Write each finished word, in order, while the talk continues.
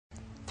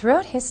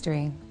Throughout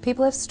history,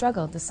 people have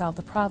struggled to solve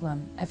the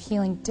problem of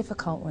healing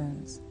difficult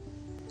wounds.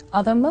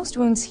 Although most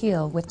wounds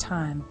heal with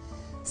time,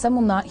 some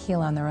will not heal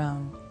on their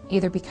own,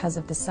 either because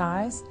of the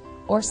size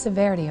or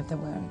severity of the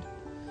wound,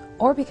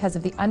 or because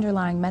of the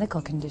underlying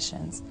medical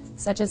conditions,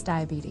 such as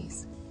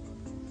diabetes.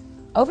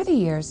 Over the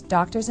years,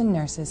 doctors and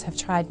nurses have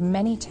tried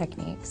many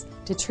techniques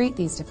to treat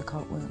these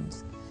difficult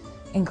wounds,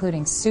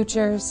 including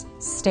sutures,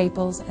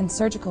 staples, and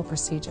surgical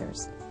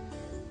procedures.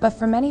 But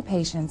for many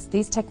patients,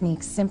 these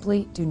techniques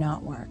simply do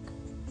not work.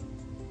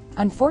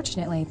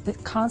 Unfortunately, the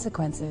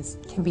consequences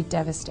can be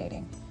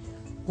devastating,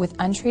 with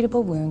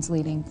untreatable wounds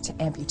leading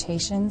to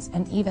amputations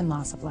and even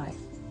loss of life.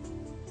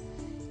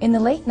 In the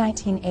late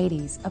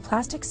 1980s, a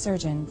plastic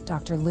surgeon,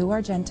 Dr. Lou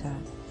Argenta,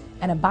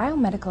 and a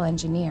biomedical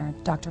engineer,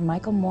 Dr.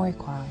 Michael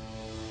Moriqua,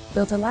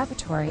 built a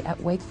laboratory at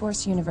Wake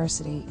Forest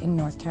University in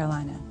North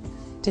Carolina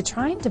to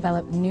try and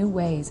develop new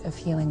ways of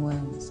healing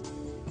wounds.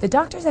 The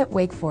doctors at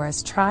Wake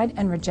Forest tried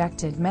and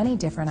rejected many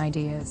different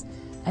ideas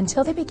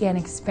until they began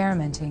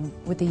experimenting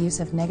with the use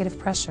of negative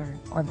pressure,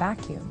 or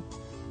vacuum,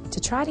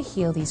 to try to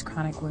heal these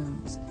chronic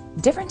wounds.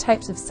 Different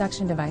types of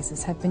suction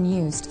devices have been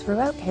used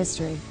throughout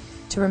history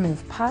to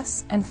remove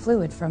pus and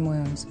fluid from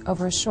wounds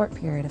over a short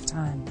period of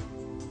time.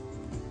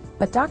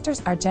 But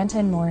Doctors Argenta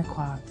and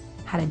Moriqua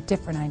had a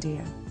different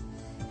idea.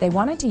 They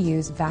wanted to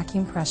use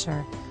vacuum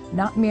pressure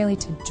not merely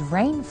to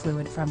drain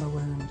fluid from a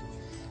wound,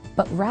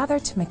 but rather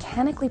to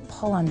mechanically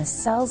pull on the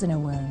cells in a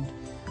wound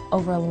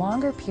over a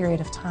longer period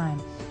of time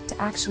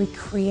to actually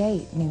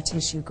create new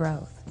tissue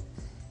growth.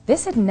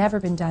 This had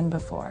never been done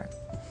before,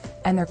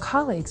 and their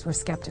colleagues were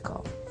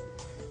skeptical.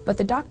 But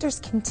the doctors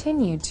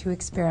continued to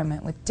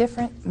experiment with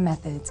different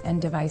methods and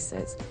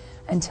devices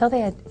until they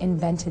had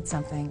invented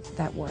something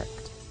that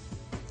worked.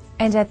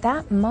 And at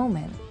that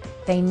moment,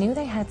 they knew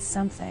they had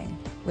something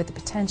with the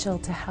potential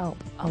to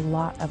help a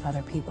lot of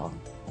other people.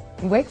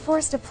 Wake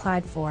Forest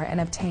applied for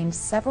and obtained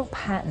several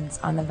patents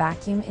on the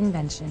vacuum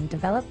invention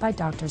developed by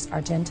Doctors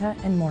Argenta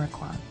and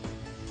Moriqua.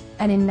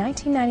 And in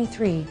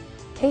 1993,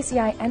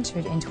 KCI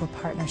entered into a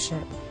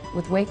partnership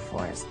with Wake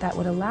Forest that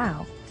would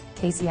allow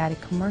KCI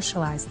to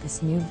commercialize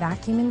this new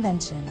vacuum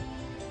invention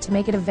to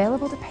make it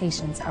available to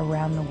patients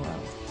around the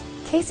world.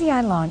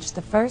 KCI launched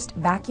the first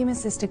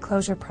vacuum-assisted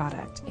closure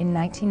product in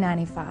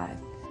 1995.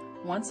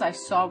 Once I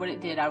saw what it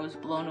did, I was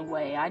blown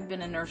away. I'd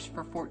been a nurse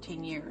for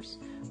 14 years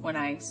when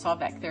I saw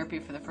VAC therapy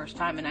for the first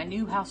time, and I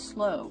knew how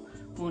slow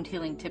wound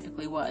healing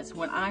typically was.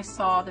 When I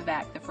saw the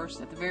VAC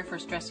at the very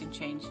first dressing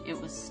change,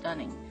 it was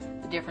stunning,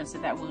 the difference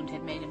that wound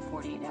had made in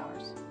 48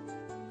 hours.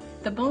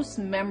 The most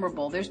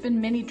memorable, there's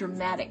been many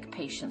dramatic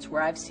patients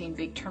where I've seen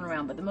big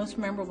turnaround, but the most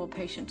memorable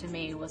patient to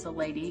me was a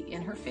lady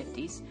in her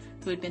 50s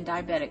who had been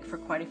diabetic for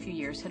quite a few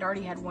years, had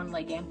already had one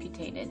leg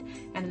amputated,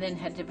 and then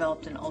had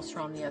developed an ulcer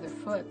on the other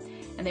foot.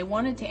 And they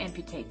wanted to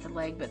amputate the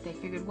leg, but they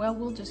figured, well,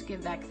 we'll just give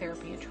VAC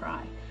therapy a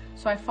try.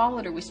 So I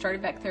followed her. We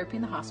started VAC therapy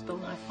in the hospital,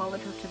 and I followed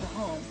her to the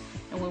home.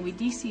 And when we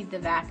DC'd the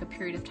VAC a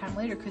period of time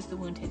later, because the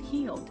wound had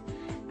healed,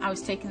 I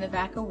was taking the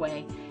VAC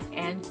away,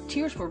 and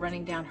tears were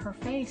running down her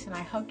face, and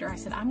I hugged her. I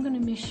said, I'm going to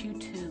miss you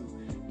too.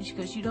 And she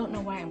goes, you don't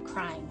know why I'm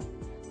crying.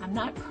 I'm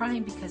not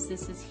crying because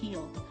this is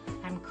healed.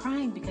 I'm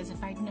crying because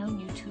if I'd known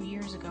you 2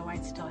 years ago,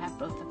 I'd still have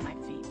both of my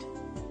feet.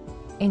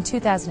 In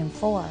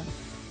 2004,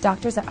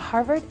 doctors at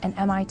Harvard and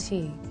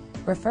MIT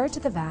referred to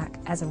the VAC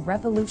as a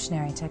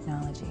revolutionary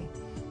technology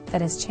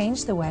that has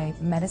changed the way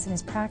medicine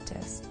is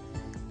practiced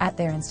at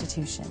their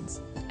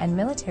institutions, and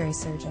military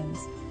surgeons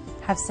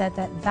have said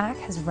that VAC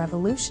has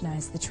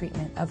revolutionized the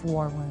treatment of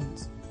war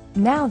wounds.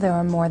 Now there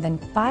are more than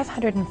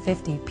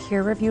 550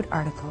 peer-reviewed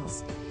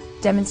articles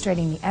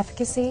demonstrating the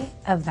efficacy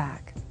of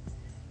VAC.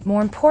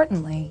 More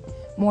importantly,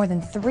 more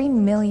than 3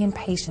 million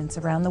patients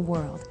around the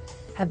world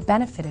have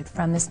benefited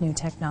from this new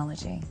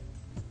technology.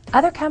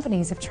 Other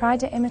companies have tried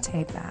to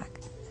imitate VAC,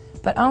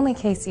 but only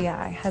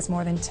KCI has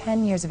more than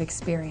 10 years of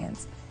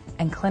experience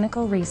and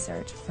clinical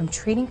research from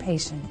treating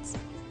patients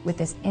with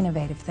this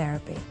innovative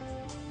therapy,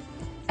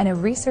 and a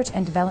research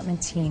and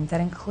development team that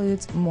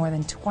includes more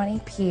than 20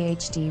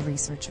 PhD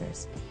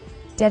researchers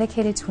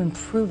dedicated to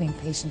improving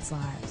patients'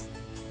 lives.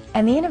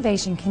 And the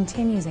innovation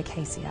continues at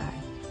KCI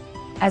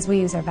as we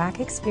use our VAC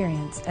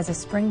experience as a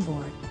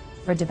springboard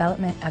for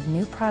development of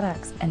new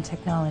products and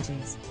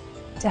technologies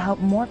to help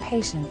more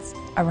patients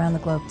around the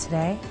globe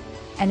today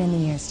and in the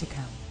years to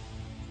come.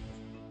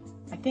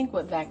 I think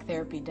what VAC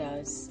therapy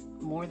does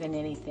more than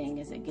anything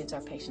is it gives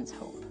our patients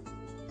hope.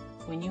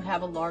 When you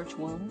have a large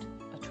wound,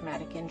 a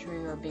traumatic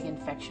injury or a big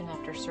infection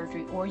after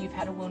surgery, or you've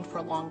had a wound for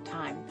a long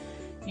time,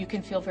 you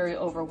can feel very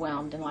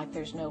overwhelmed and like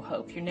there's no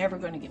hope. You're never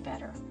going to get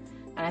better.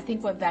 And I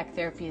think what VAC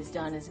therapy has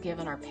done is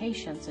given our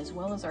patients as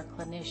well as our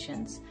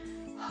clinicians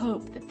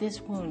hope that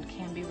this wound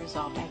can be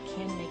resolved. I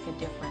can make a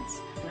difference.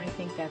 And I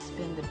think that's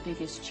been the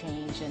biggest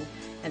change,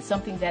 and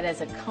something that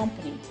as a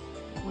company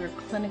we're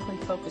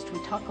clinically focused.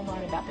 We talk a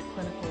lot about the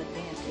clinical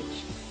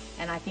advantage,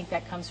 and I think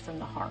that comes from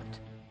the heart.